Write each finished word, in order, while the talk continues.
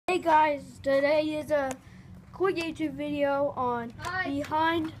guys, today is a quick YouTube video on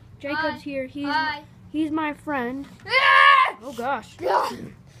behind. Jacob's here. He's my friend. Oh gosh.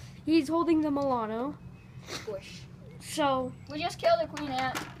 He's holding the Milano. Squish. So we just killed a queen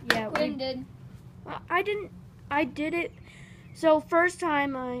ant. Yeah, Quinn did. I didn't. I did it. So first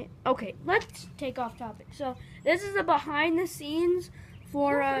time okay, let's take off topic. So this is a behind the scenes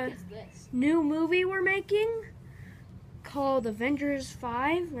for a new movie we're making called Avengers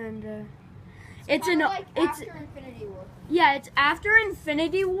 5, and it's after Infinity War. Yeah, it's after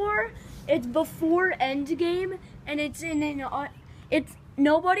Infinity War. It's before Endgame, and it's in an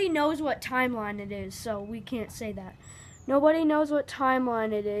nobody knows what timeline it is, so we can't say that. Nobody knows what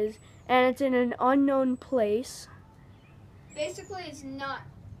timeline it is, and it's in an unknown place. Basically, it's not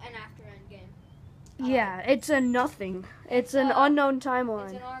an after Endgame. Yeah, it's a nothing. It's an unknown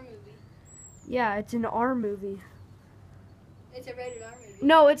timeline. It's an R movie. Yeah, it's an R movie. It's a rated R movie.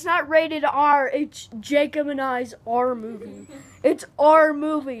 No, it's not rated R. It's Jacob and I's R movie. It's our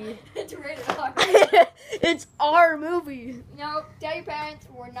movie. It's rated R. It's our movie. No, tell your parents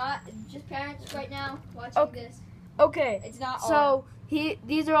we're not just parents right now watching this. Okay. It's not so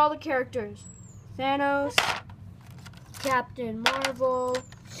these are all the characters: Thanos, Captain Marvel,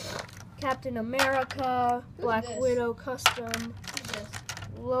 Captain America, Black Widow Custom, Who's this?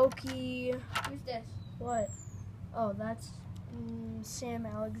 Loki. Who's this? What? Oh, that's Sam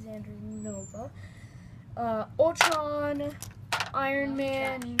Alexander Nova. Ultron, Iron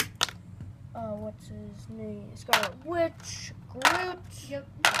Man. What's his name? Scarlet Witch, Groot. Yep.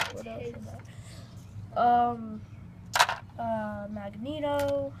 What else is that?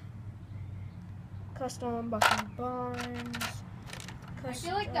 Magneto. Custom Bucky Barnes. I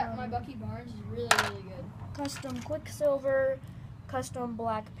feel like that my Bucky Barnes is really, really good. Custom Quicksilver. Custom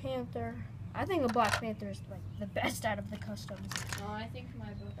Black Panther. I think the Black Panther is like the best out of the customs. No, I think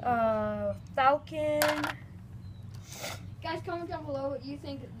my Bucky. Falcon. Guys, comment down below what you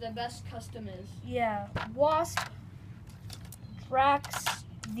think the best custom is. Yeah, Wasp. Drax,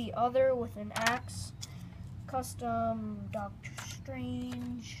 the other with an axe. Custom Doctor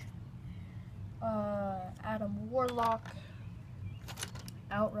Strange. Adam Warlock.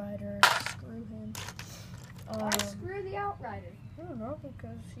 Outrider. Screw him. Why screw the Outrider? I don't know,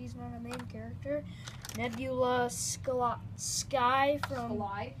 because he's not a main character. Nebula, Sky from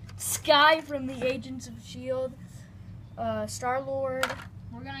the Agents of S.H.I.E.L.D. Star-Lord.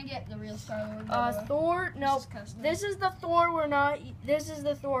 We're gonna get the real Star-Lord. Thor. No, this is the Thor we're not. This is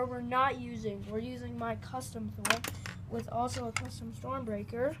the Thor we're not using. We're using my custom Thor, with also a custom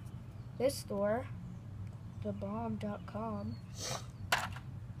Stormbreaker. This Thor, thebomb.com.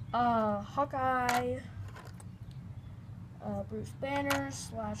 Hawkeye. Bruce Banner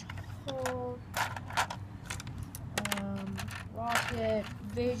 / Hulk. Rocket,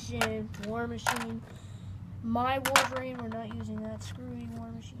 Vision, War Machine. My Wolverine, we're not using that. Screwy War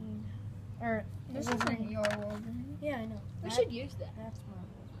Machine. This isn't your Wolverine. Yeah, I know. We should use that. That's my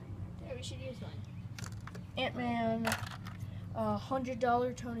Wolverine. Yeah, we should use one. Ant-Man,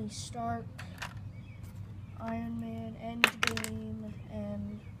 $100 Tony Stark, Iron Man, Endgame,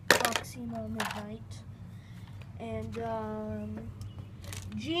 and Proxima Midnight. And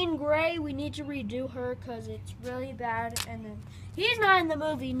Jean Grey, we need to redo her because it's really bad. And then he's not in the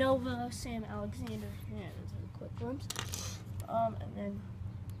movie. Nova, Sam Alexander. Yeah, those are the quick glimpse. And then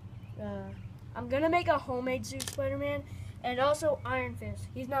I'm gonna make a homemade suit Spider-Man, and also Iron Fist.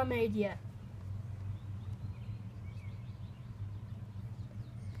 He's not made yet.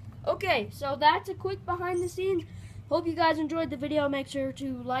 Okay, so that's a quick behind the scenes. Hope you guys enjoyed the video. Make sure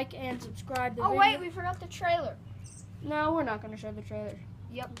to like and subscribe the video. Oh wait, we forgot the trailer. No, we're not going to show the trailer.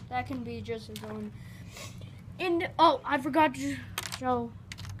 Yep. That can be just his own. I forgot to show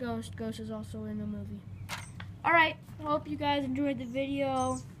Ghost. Ghost is also in the movie. Alright, hope you guys enjoyed the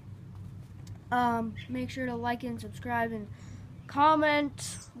video. Make sure to like and subscribe and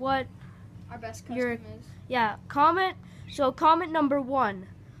comment what our best custom is. Yeah, comment. So comment number 1.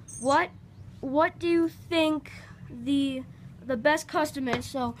 What do you think the best custom is?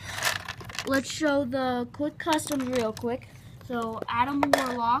 So let's show the quick customs real quick. So Adam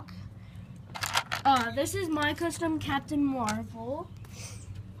Warlock. This is my custom Captain Marvel.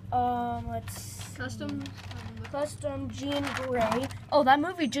 Let's see. Custom Jean Grey. Oh, that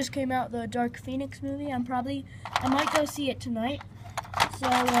movie just came out, the Dark Phoenix movie. I might go see it tonight. So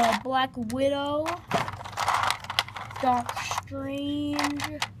Black Widow, Doctor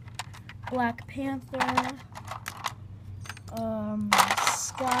Strange, Black Panther,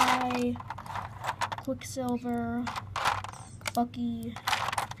 Sky, Quicksilver, Bucky.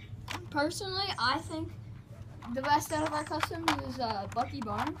 Personally, I think The best out of our customs is Bucky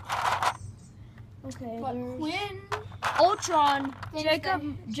Barnes. Okay. But there's Quinn. Ultron.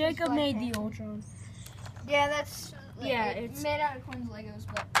 Thanks, Jacob Black made Panther. the Ultron. Yeah, that's it's made out of Quinn's Legos,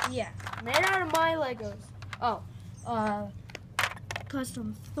 but yeah, made out of my Legos. Oh,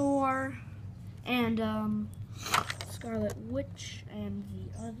 custom Thor and Scarlet Witch and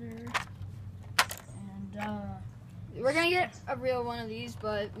the other and we're gonna get a real one of these.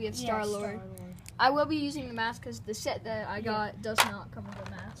 But we have Star-Lord. I will be using the mask because the set that I got does not come with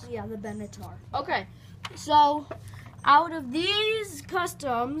a mask. Yeah, the Benatar. Okay, so out of these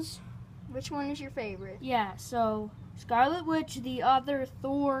customs, Which one is your favorite? yeah, so Scarlet Witch, the other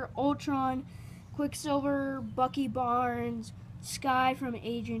Thor, Ultron, Quicksilver, Bucky Barnes, Sky from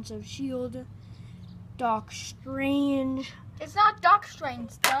Agents of S.H.I.E.L.D., Doc Strange, It's not Doc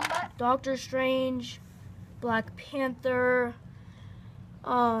Strange, but Doctor Strange, Black Panther,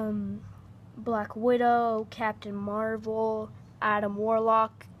 Black Widow, Captain Marvel, Adam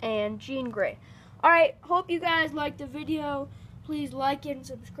Warlock, and Jean Grey. Alright, hope you guys liked the video. Please like it and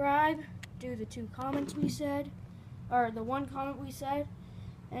subscribe. Do the 2 comments we said, or the 1 comment we said.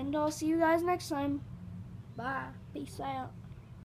 And I'll see you guys next time. Bye. Peace out.